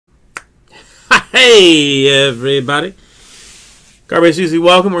Hey, everybody. Garbage Susie,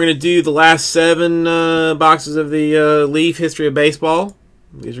 welcome. We're going to do the last 7 boxes of the Leaf History of Baseball.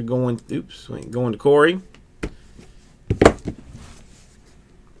 These are going, going to Corey.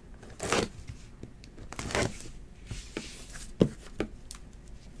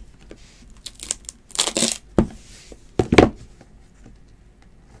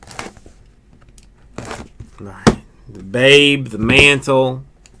 All right. The Babe, the Mantle.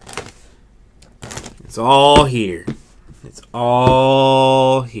 It's all here. It's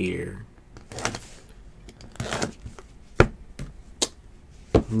all here.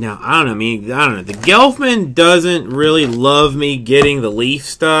 Now, I don't know. The Gelfman doesn't really love me getting the Leaf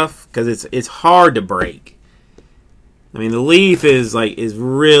stuff because it's hard to break. I mean, the Leaf is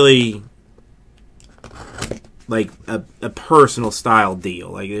really like a personal style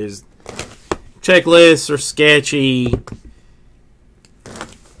deal. Like there's checklists are sketchy.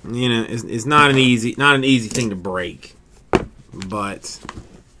 You know, it's not an easy thing to break, but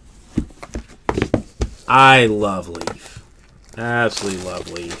I love Leaf. Absolutely love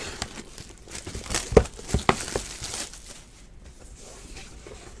Leaf.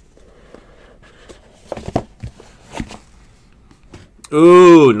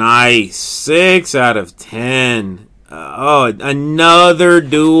 Ooh, nice. 6 out of 10. Oh, another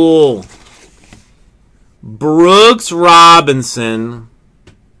duel. Brooks Robinson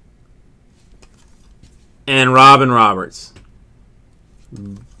and Robin Roberts.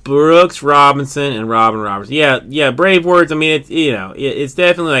 Brooks Robinson and Robin Roberts. Yeah, brave words. I mean, it's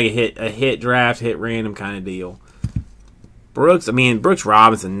definitely like a hit draft, hit random kind of deal. Brooks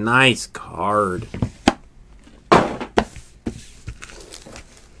Robinson, nice card.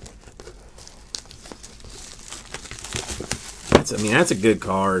 That's a good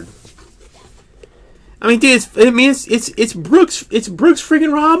card. I mean, dude, it's Brooks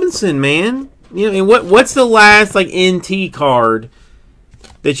freaking Robinson, man. You know, and what's the last like NT card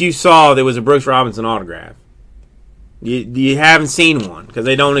that you saw that was a Brooks Robinson autograph? You haven't seen one because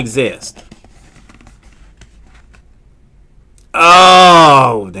they don't exist.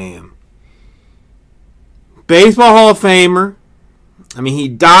 Oh, damn. Baseball Hall of Famer. I mean, he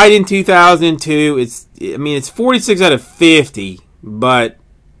died in 2002. It's 46 out of 50, but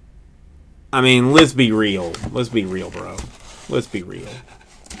I mean, let's be real. Let's be real, bro. Let's be real.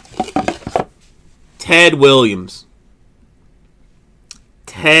 Ted Williams.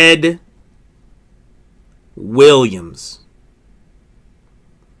 Ted Williams.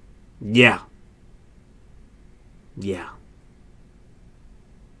 Yeah. Yeah.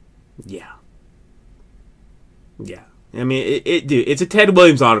 Yeah. Yeah. I mean, dude, it's a Ted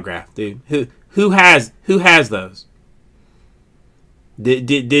Williams autograph, dude. Who has those?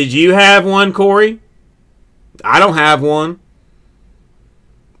 Did you have one, Corey? I don't have one.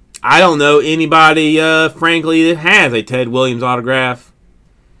 I don't know anybody, frankly, that has a Ted Williams autograph.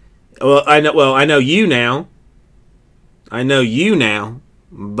 Well, I know you now. I know you now,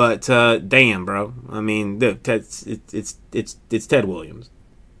 but damn, bro. I mean, it's Ted Williams.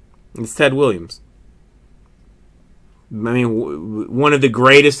 It's Ted Williams. I mean, one of the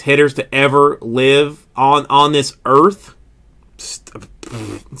greatest hitters to ever live on this earth.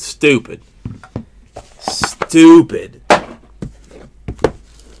 Stupid.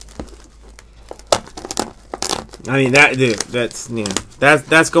 I mean that's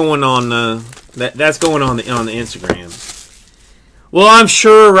going on that's going on the Instagram. Well, I'm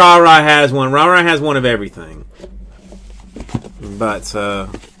sure Ra has one. Ra has one of everything. But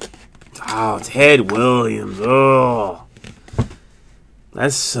Ted Williams. Oh.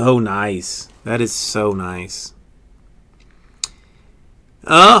 That's so nice. That is so nice.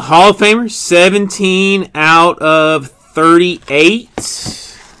 Hall of Famer, 17 out of 38.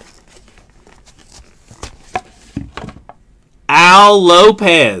 Al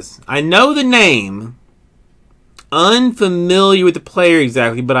Lopez. I know the name. Unfamiliar with the player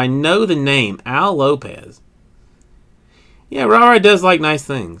exactly, but I know the name. Al Lopez. Yeah, Rara does like nice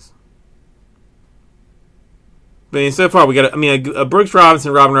things. But I mean, so far we got a Brooks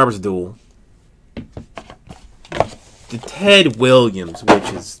Robinson, Robin Roberts duel. The Ted Williams,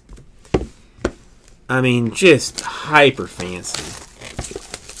 which is, I mean, just hyper fancy.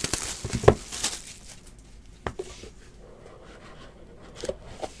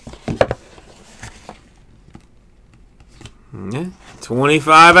 Yeah,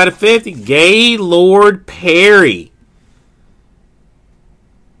 25 out of 50. Gaylord Perry.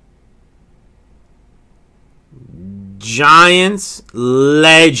 Giants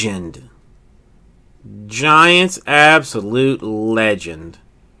legend. Giants absolute legend.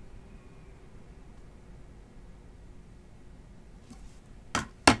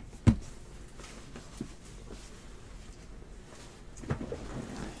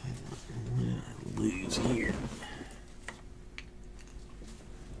 here.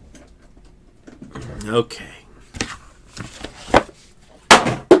 Okay.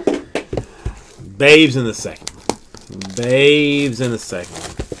 Babes in the second. Babes in the second.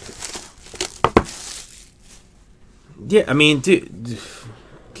 Yeah, I mean, dude.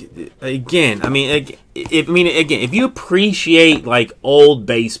 Again, if you appreciate like old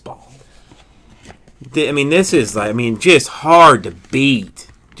baseball, I mean, this is like, I mean, just hard to beat.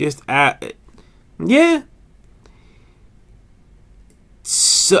 Yeah.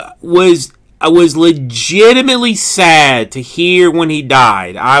 So I was legitimately sad to hear when he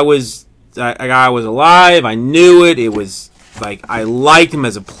died. I was alive. I knew it. It was like I liked him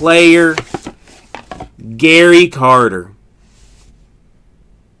as a player. Gary Carter.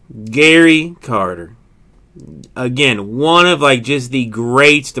 Gary Carter. Again, one of like just the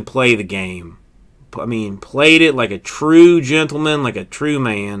greats to play the game. I mean, played it like a true gentleman, like a true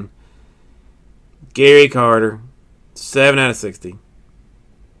man. Gary Carter. 7 out of 60.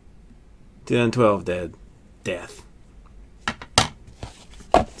 2012 death.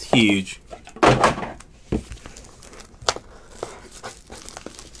 It's huge.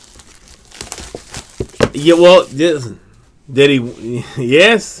 Yeah, well, did he?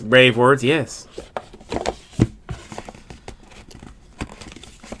 Yes, brave words, yes.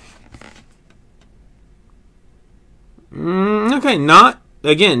 Okay, not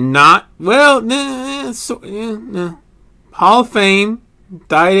well. No. Hall of Fame,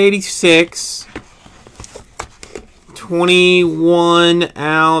 died 86. 22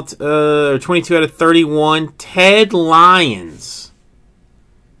 out of 31. Ted Lyons.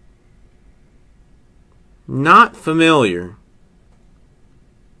 Not familiar.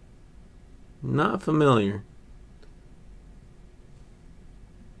 Not familiar.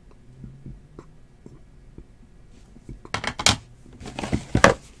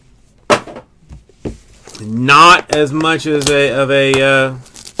 Not as much as a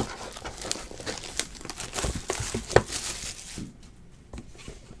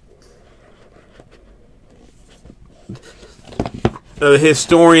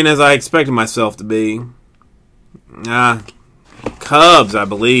historian as I expected myself to be. Cubs, I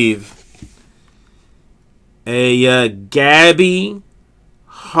believe. Gabby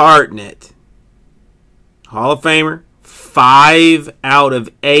Hartnett. Hall of Famer. 5 out of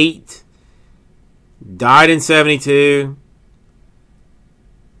 8. Died in 72.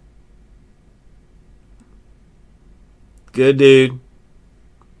 Good dude.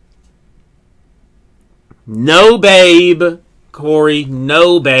 No babe, Corey.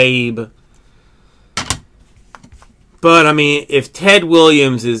 No babe. But I mean, if Ted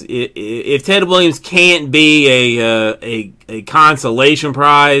Williams can't be a consolation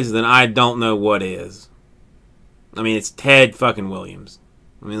prize, then I don't know what is. I mean, it's Ted fucking Williams.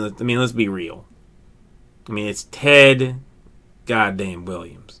 I mean, let's be real. I mean, it's Ted goddamn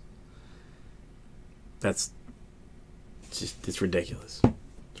Williams. It's ridiculous.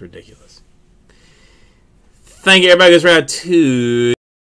 It's ridiculous. Thank you, everybody. That's round 2.